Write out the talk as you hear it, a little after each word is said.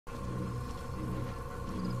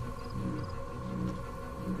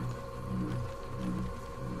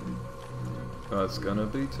That's gonna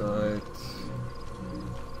be tight.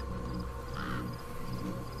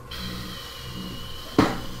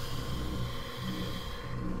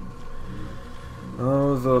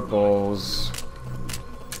 Oh, the balls.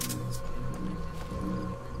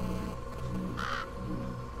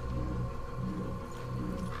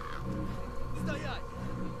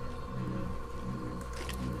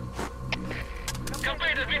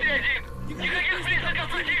 Компейдер BD-1! Никаких признаков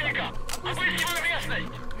противника! Обыскиваю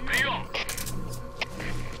местность! Прием!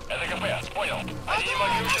 Это КП, понял. Они не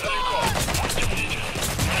могли уйти далеко. Будьте бдительны.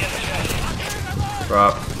 Нет связи.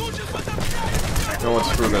 Crap. You know what?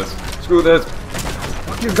 Screw this. Screw this!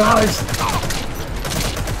 Fuck you guys!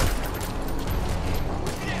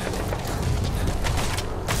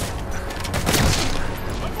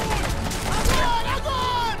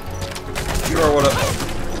 You are what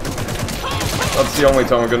That's the only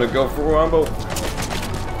time I'm gonna go for Rambo.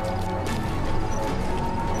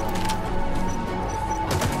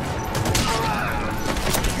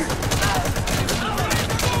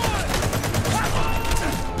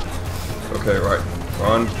 Okay, right.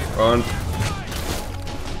 Run, run.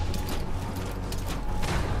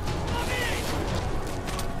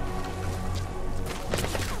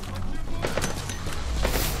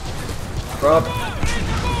 Crap.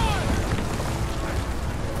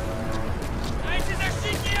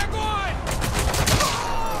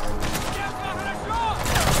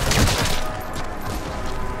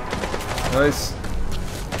 Nice.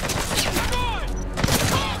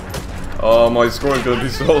 Oh, my score is gonna be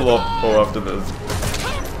so low after this.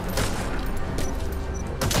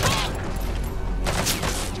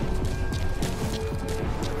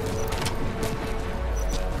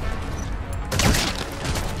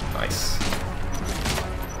 Nice.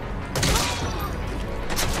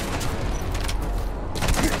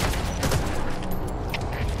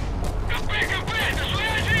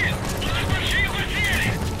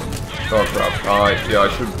 Oh crap. Alright, yeah, I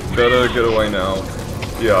should better get away now.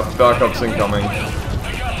 Yeah, backup's incoming.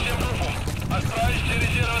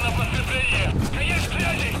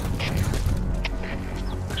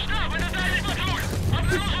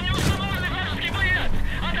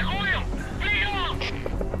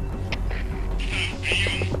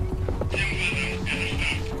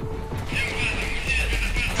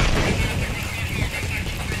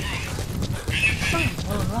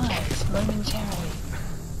 Will rise momentarily.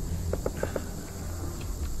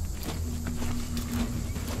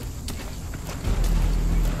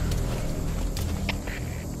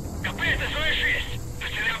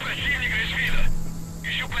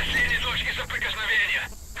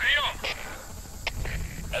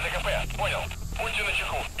 Понял. Будьте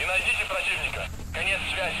начеку и найдите противника. Конец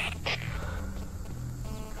связи.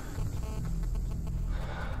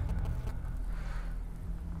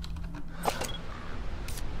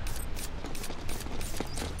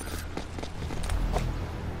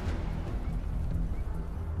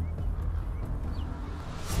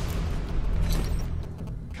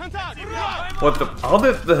 What the? How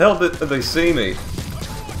the hell did they see me?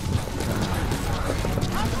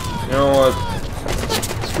 You know what?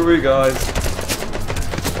 Screw you guys.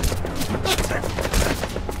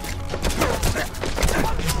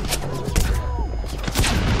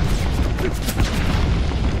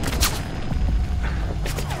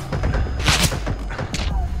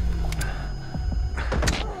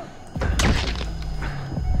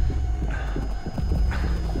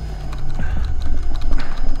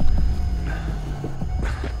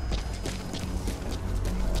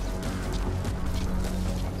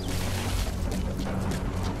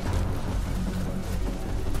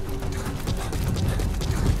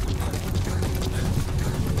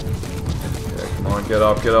 Get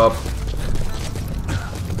up, get up.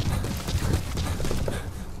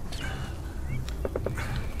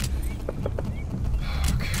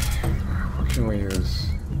 Okay, what can we use?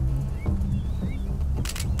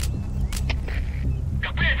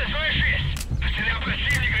 Капета 46! Потерял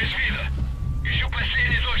противника из вида. Ищу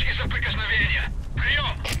последние точки соприкосновения.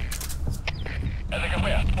 Прием! Это КП,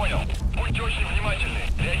 понял. Будьте очень внимательны.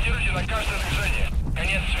 Реагируйте на каждое движение.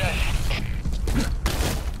 Конец связи.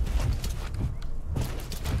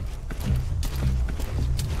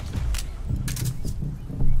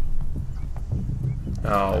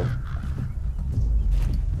 Ow.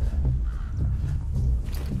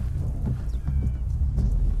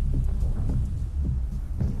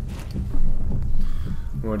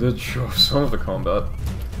 Well, I did show some of the combat,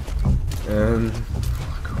 and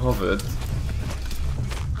of it,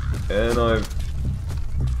 and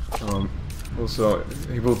I'm also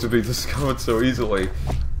able to be discovered so easily.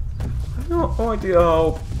 I have no idea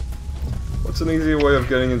how. What's an easier way of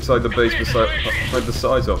getting inside the base beside the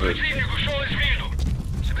size of it?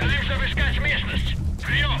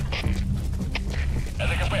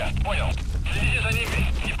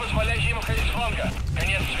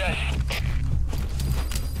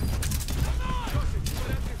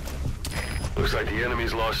 Looks like the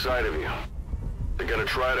enemy's lost sight of you. They're gonna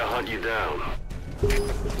try to hunt you down.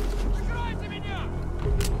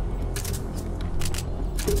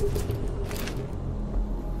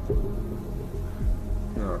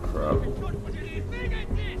 Oh crap.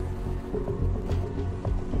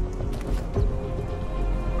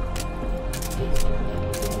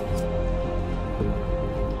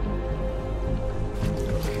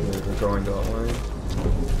 Okay, we're going that way.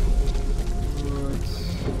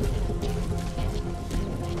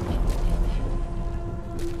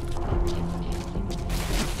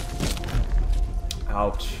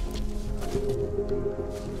 Ouch. To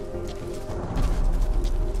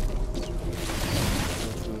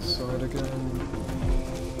the side again.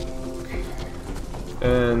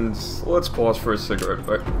 And let's pause for a cigarette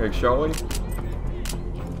break, shall we?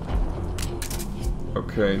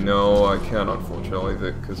 Okay, no, I can't unfortunately,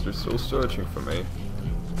 because they're still searching for me.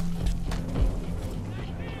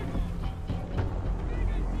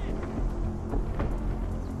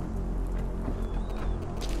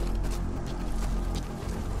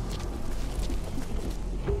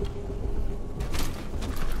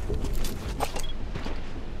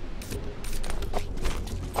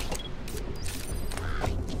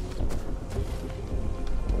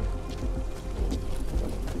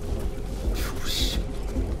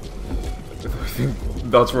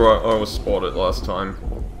 That's where I was spotted last time.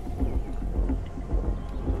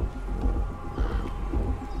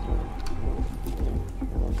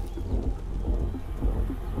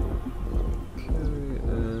 Okay,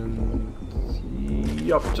 and...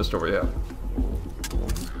 Yup, just over here.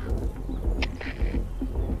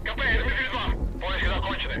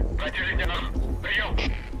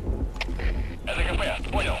 Это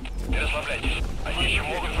КП, понял. Не расслабляйтесь. Они еще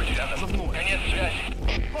могут быть рядом. Конец связи.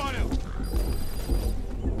 Понял.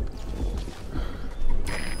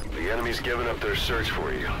 The enemy's given up their search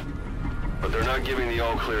for you, but they're not giving the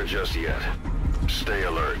all clear just yet. Stay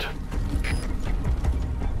alert.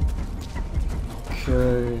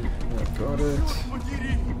 Okay, I got it.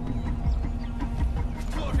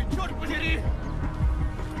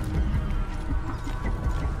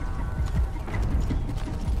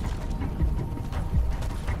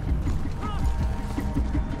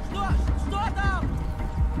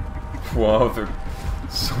 Wow, they're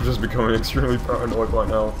just becoming extremely paranoid right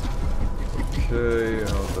now. Okay,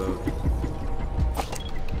 let's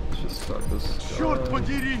just start this guy.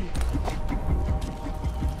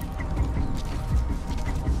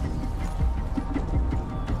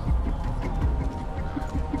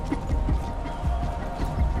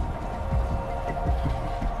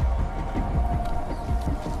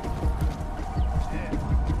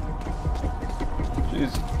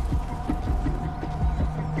 Jeez.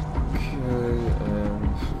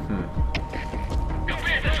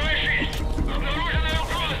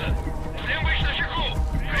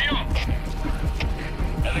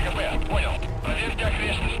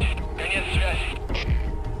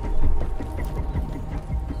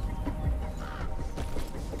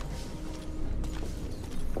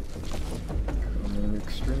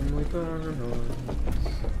 Extremely paranoid.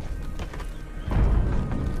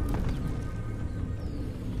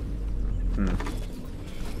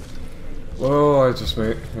 Well, I just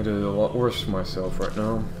made it a lot worse for myself right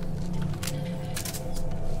now.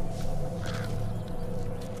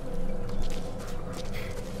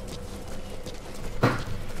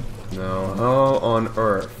 Now, how on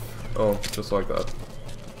earth? Oh, just like that.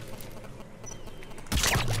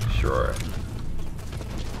 Sure.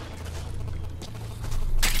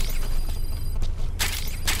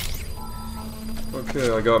 Okay,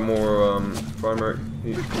 I got more primary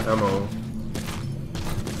ammo.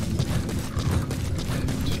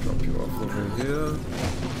 Just drop you off over here.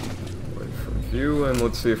 Wait from view, and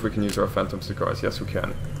let's see if we can use our phantom cigars. Yes, we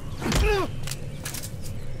can.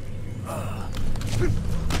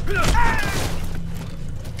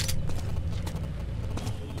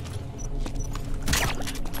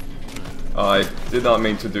 I did not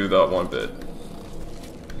mean to do that one bit.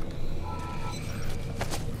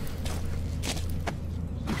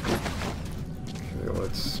 Okay,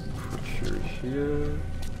 let's put you here.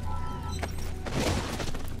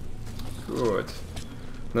 Good.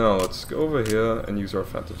 Now let's go over here and use our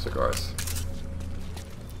phantom cigars.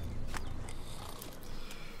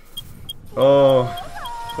 Oh,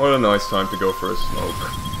 what a nice time to go for a smoke.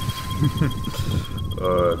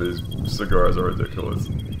 These cigars are ridiculous.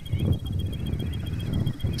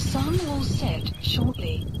 Sun will set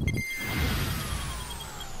shortly.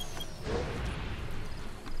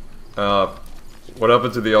 What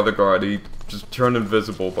happened to the other guard? He just turned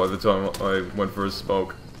invisible by the time I went for a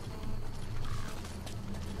smoke.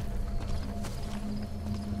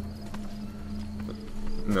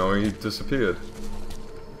 No, he disappeared.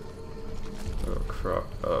 Oh crap.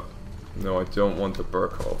 No, I don't want the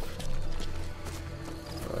Burkov.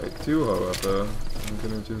 I do, however. I'm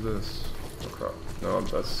gonna do this. Oh crap. No,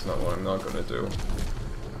 that's not what I'm not gonna do.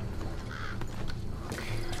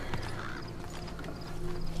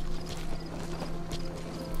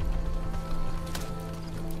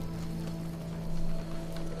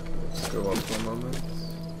 Let's go up for a moment.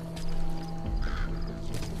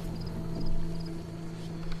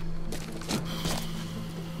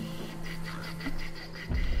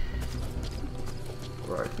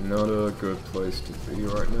 Right, not a good place to be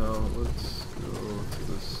right now. Let's go to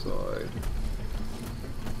the side.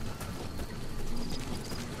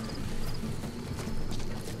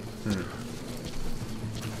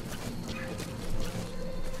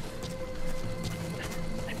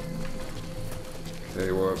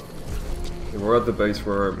 They were at the base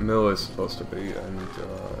where Mill is supposed to be, and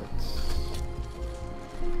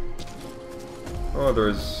oh,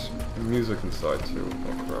 there's music inside too.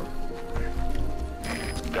 Oh crap.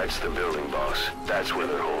 That's the building, boss. That's where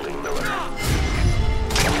they're holding Miller.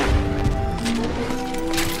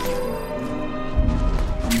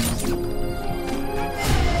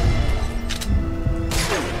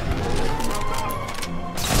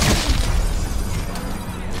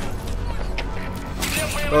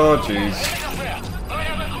 Oh jeez.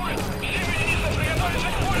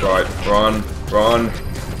 Right, run, run.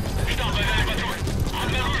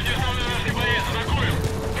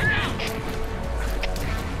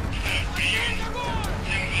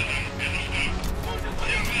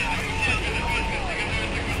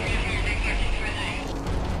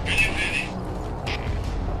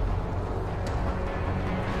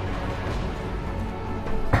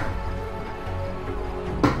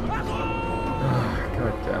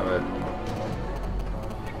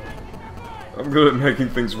 I'm good at making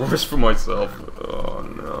things worse for myself. Oh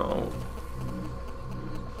no.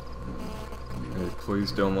 Hey,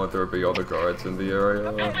 please don't let there be other guards in the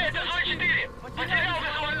area.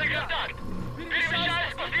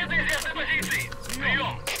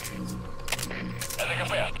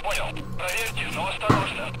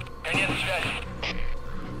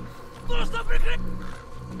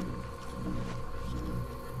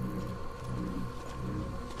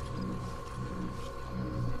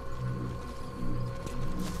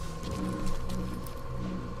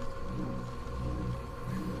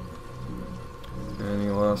 Any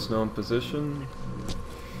last known position?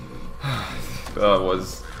 That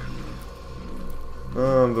was...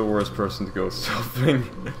 I'm the worst person to go stealthing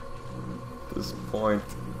at this point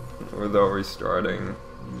without restarting.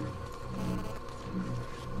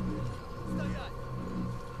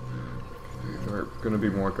 There are gonna be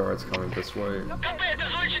more guards coming this way.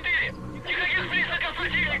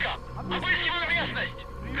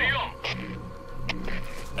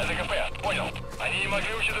 Это КП, понял. Они не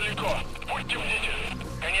могли уйти далеко. Будьте бдительны.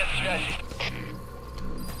 Конец связи.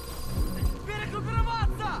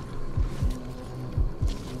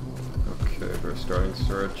 Okay, we're starting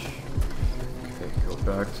search. Okay, go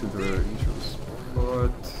back to the usual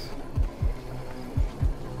spot.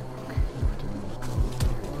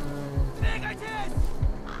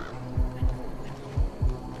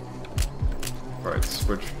 Alright,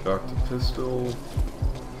 switch back to pistol.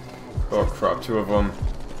 Oh crap, two of them.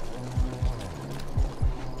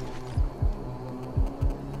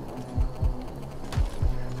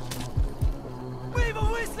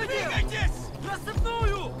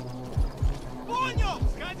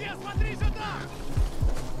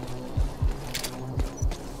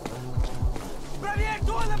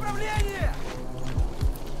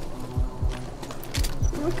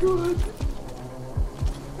 Oh god.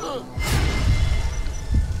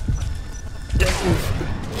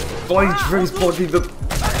 Flying trees blocking the...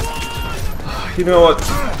 You know what?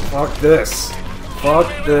 Fuck this.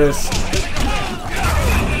 Fuck this.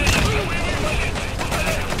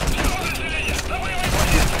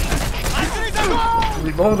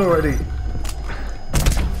 Reload already.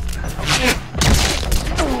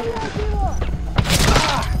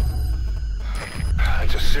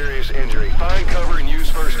 It's a serious injury. Find cover and use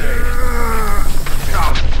first aid.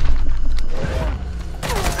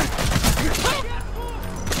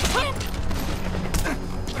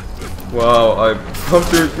 Wow, I'm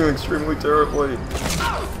doing extremely terribly.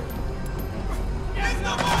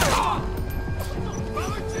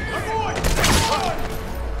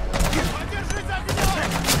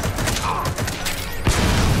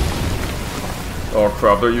 Oh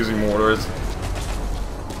crap, they're using mortars.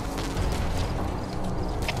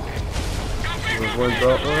 Went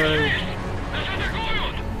that way.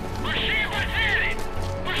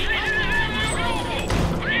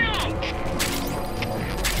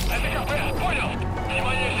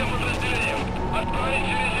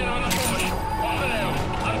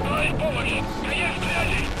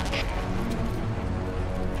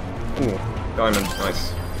 Ooh, diamond,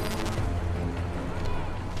 nice.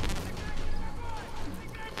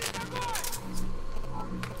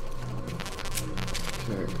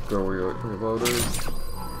 Okay, go reloaded.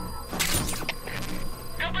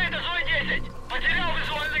 КП, это зона 10. Потерял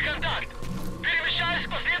визуальный контакт. Перемещаюсь к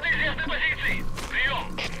последней известной позиции. Прием.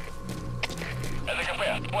 Это КП,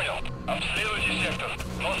 понял. Обследуйте сектор,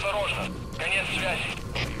 но осторожно. Конец связи.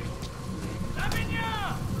 На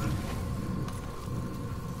меня!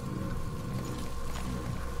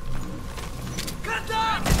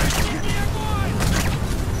 Контакт!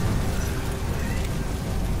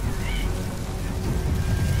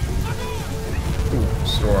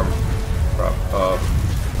 Storm. Prop up.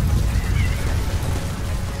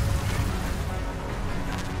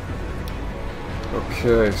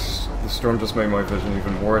 Okay, the storm just made my vision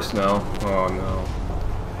even worse now. Oh no.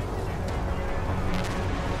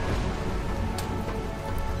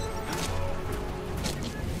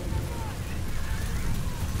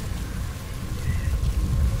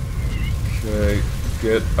 Okay,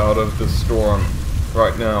 get out of the storm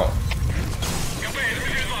right now.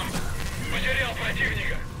 Потерял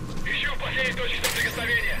противника. Ищу последней точки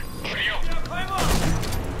соприкосновения. Прием.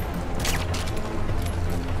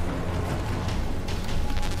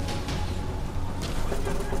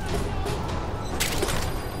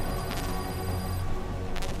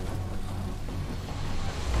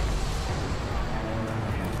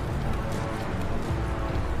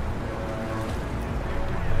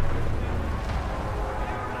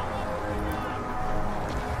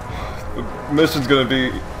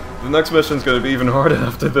 The next mission's gonna be even harder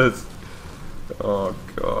after this. Oh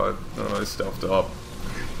god, oh, I stuffed up.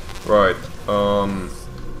 Right,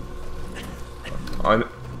 hide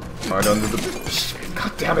under the...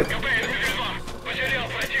 God damn it!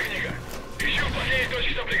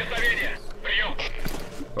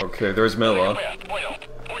 Okay, there's Mela.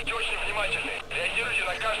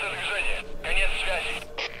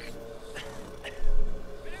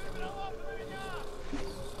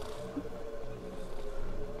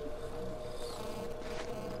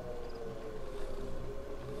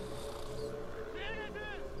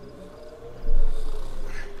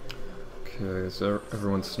 Okay, is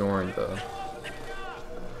everyone snoring though?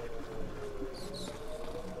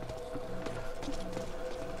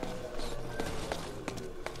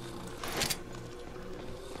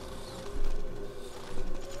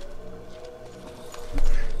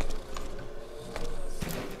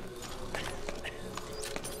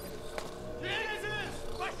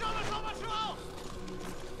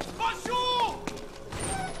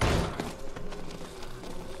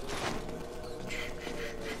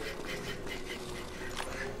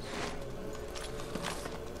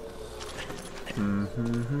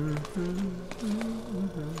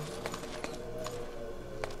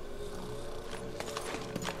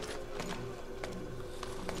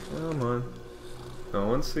 Come on. No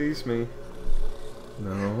one sees me.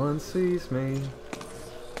 No one sees me.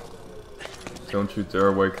 Don't you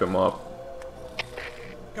dare wake them up.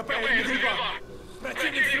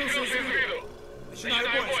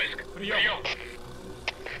 Начинаю поиск. Прием.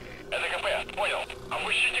 Это КП, понял.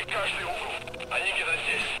 Опустите каждый угол. Они где-то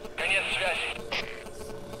здесь. Конец связи.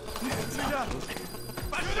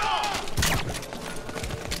 Пошел!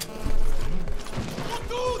 Вот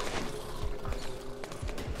тут!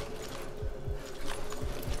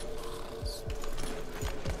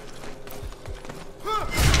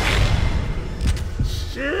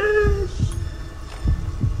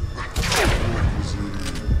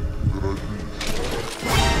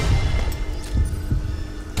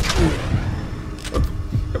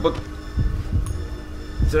 Look.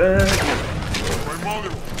 Поймал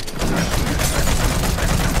его.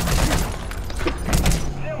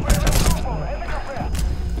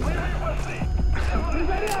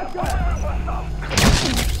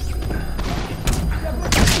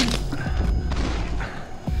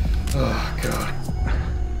 Oh god.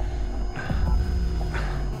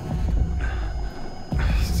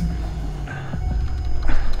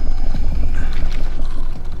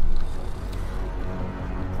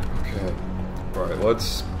 Okay. Alright,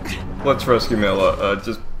 let's rescue Mela.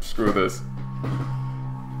 Just screw this.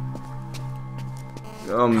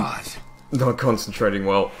 Not concentrating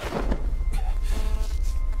well.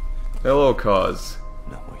 Hello, Kaz.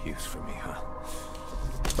 No more use for me, huh?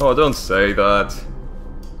 Oh, don't say that.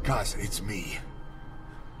 Kaz, it's me.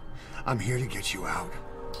 I'm here to get you out.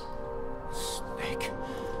 Snake.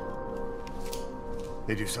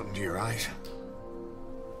 They do something to your eyes?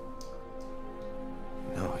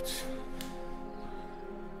 No, it's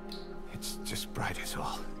just bright as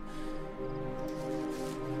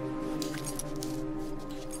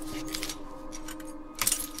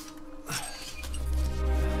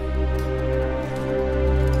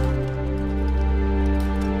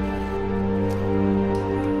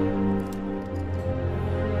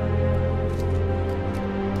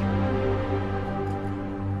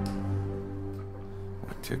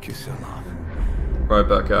Took you so long. Right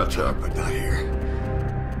back at ya. But not here.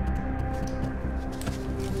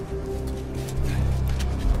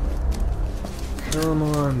 Come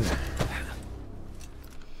on.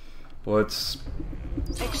 Let's...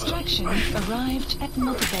 Extraction arrived at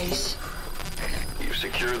Mother Base. You've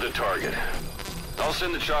secured the target. I'll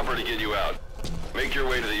send the chopper to get you out. Make your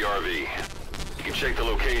way to the RV. You can check the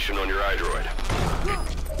location on your iDroid.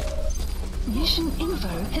 Mission info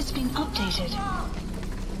has been updated.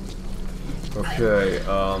 Okay,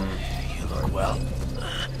 You look well.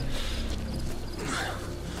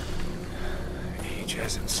 Age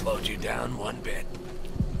hasn't slowed you down one bit.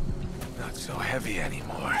 Not so heavy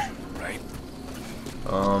anymore, right?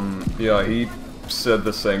 yeah, he said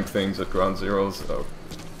the same things at Ground Zeroes.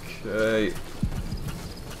 Okay.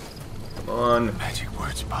 Come on. Magic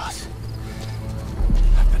words, boss.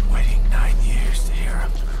 I've been waiting 9 years to hear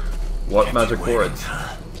them. What Kept you magic waiting, words?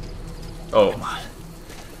 huh? Oh. Come on.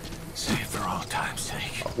 Say it for old time's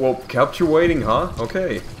sake. Well, kept you waiting, huh?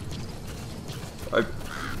 Okay.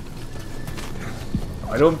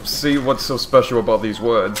 I don't see what's so special about these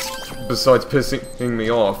words, besides pissing me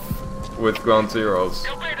off with Ground Zeroes.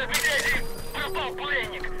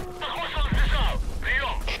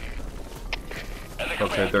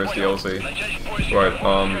 Okay, there's the LZ. Right,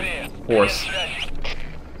 horse.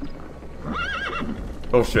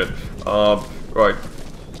 Oh shit. Right.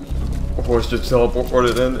 Horse just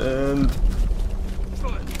teleported in and...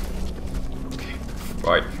 Okay.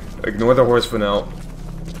 Right. Ignore the horse for now.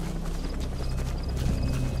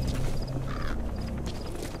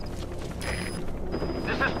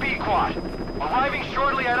 This is P-Quad. Arriving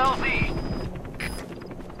shortly at LZ.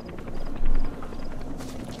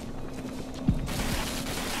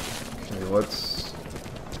 Okay, let's...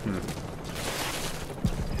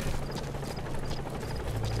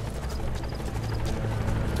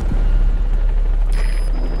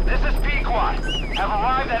 This is P-Quad. Have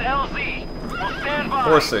arrived at LZ. We'll stand by.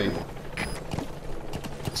 Horsey.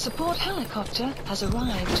 Support helicopter has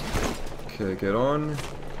arrived. Okay, get on.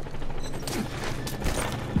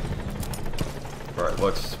 Right,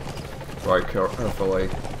 let's ride carefully.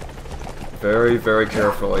 Very, very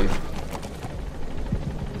carefully.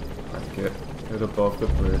 Get above the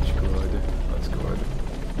bridge. Good. That's good.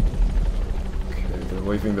 Okay, they're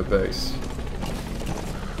leaving the base.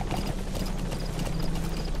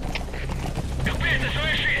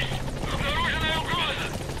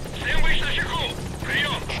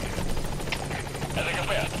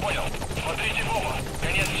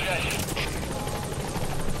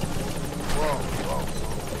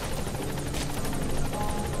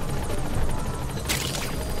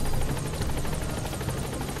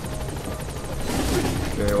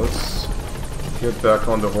 Okay, let's get back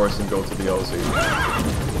on the horse and go to the LZ.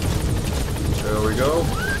 There we go.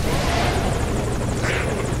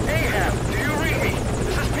 Ahab, do you read me?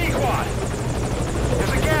 This is P-Quad.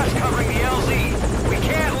 There's a gas covering the LZ. We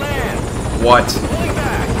can't land. What? Pulling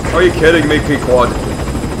back. Are you kidding me, P-Quad?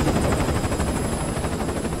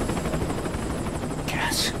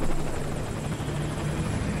 Gas.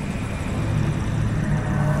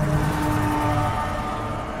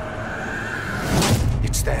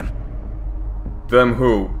 It's them. Them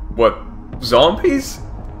who? What? Zombies?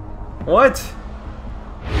 What?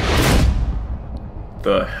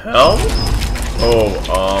 The hell? Oh,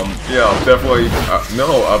 yeah, definitely,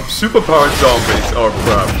 no, superpowered zombies. Oh,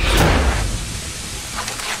 crap.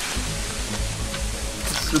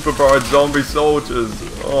 Superpowered zombie soldiers.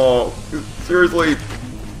 Oh, seriously.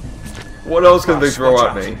 What else can they throw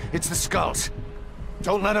at me? It's the skulls.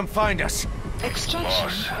 Don't let them find us. Extraction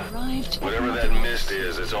Boss, arrived at whatever Mother that Base. mist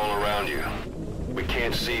is, it's all around you. We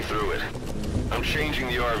can't see through it. I'm changing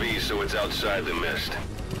the RV so it's outside the mist.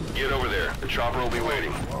 Get over there. The chopper will be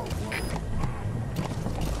waiting.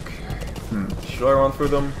 Should I run through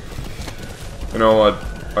them? You know what?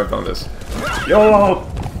 I've done this. Yo!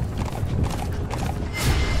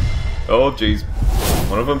 Oh, jeez.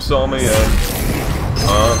 One of them saw me and...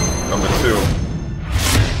 number two.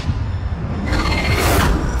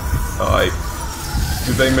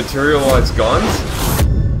 Do they materialize guns?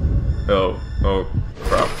 Oh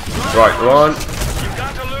crap. Right, run! You've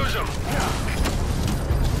got to lose him!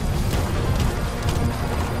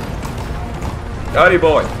 Daddy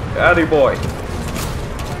boy! Daddy boy!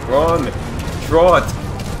 Run! Trot!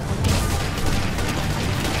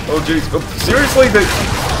 Oh jeez. Oh, seriously? They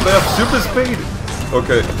have super speed!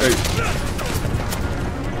 Okay, hey.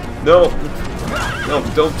 No! No,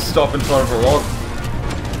 don't stop in front of a rock.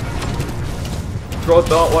 Trot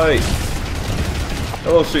that way!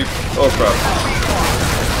 Hello, sheep. Oh, crap.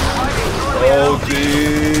 Oh,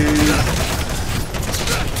 jeez.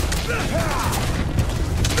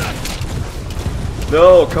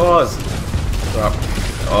 No, cause. Crap.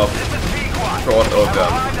 Up. Trot. Oh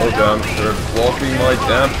damn. Oh damn. They're blocking my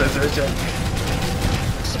damn position.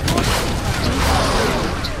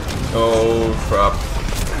 Oh crap.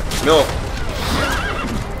 No.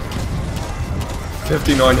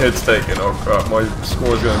 59 hits taken. Oh crap. My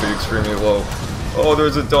score is gonna be extremely low. Oh,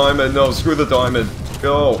 there's a diamond. No, screw the diamond.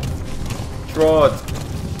 Go. Trot.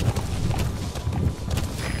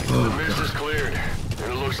 The mist is cleared,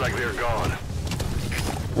 and it looks like they're gone.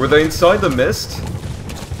 Were they inside the mist?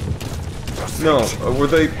 No, were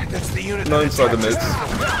they That's the unit not that inside the attacked mist?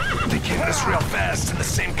 us. They came at us real fast in the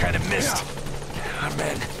same kind of mist. Our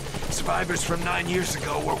men, survivors from 9 years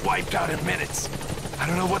ago, were wiped out in minutes. I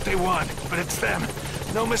don't know what they want, but it's them.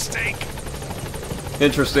 No mistake.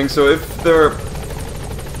 Interesting, so if they're...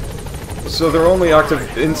 So they're only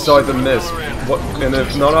active inside the mist, what, and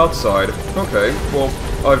if not outside. Okay, well,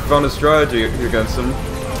 I've found a strategy against them.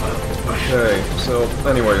 Okay, so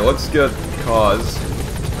anyway, let's get Kaz.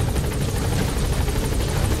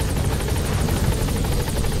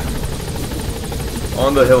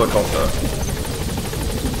 On the helicopter.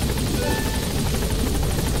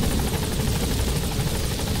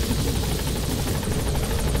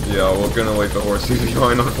 Yeah, we're gonna leave the horsey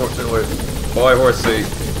behind, unfortunately. Bye, horsey.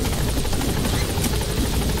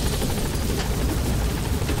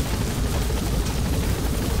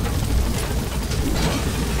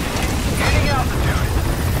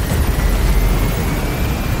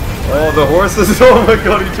 Oh, the horses! Oh my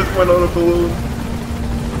god, he just went on a balloon.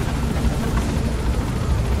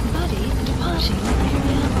 Buddy departing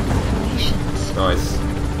area of operations. Nice.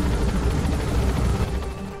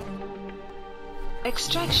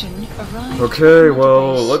 Extraction arrived. Okay, from the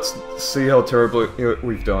well, base. let's see how terribly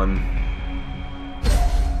we've done.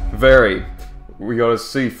 Very. We got a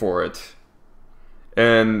C for it.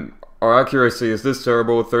 And our accuracy is this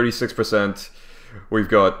terrible, 36%. We've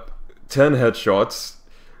got 10 headshots,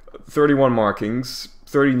 31 markings,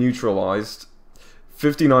 30 neutralized,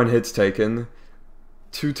 59 hits taken,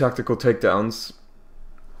 2 tactical takedowns,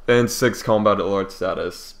 and 6 combat alert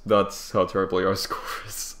status. That's how terribly our score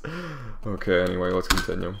is. Okay, anyway, let's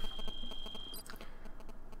continue.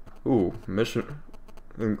 Ooh, mission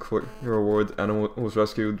and clear reward, animal was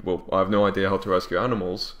rescued. Well, I have no idea how to rescue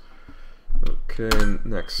animals. Okay,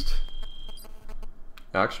 next.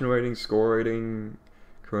 Action rating, score rating,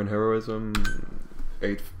 current heroism,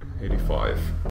 885.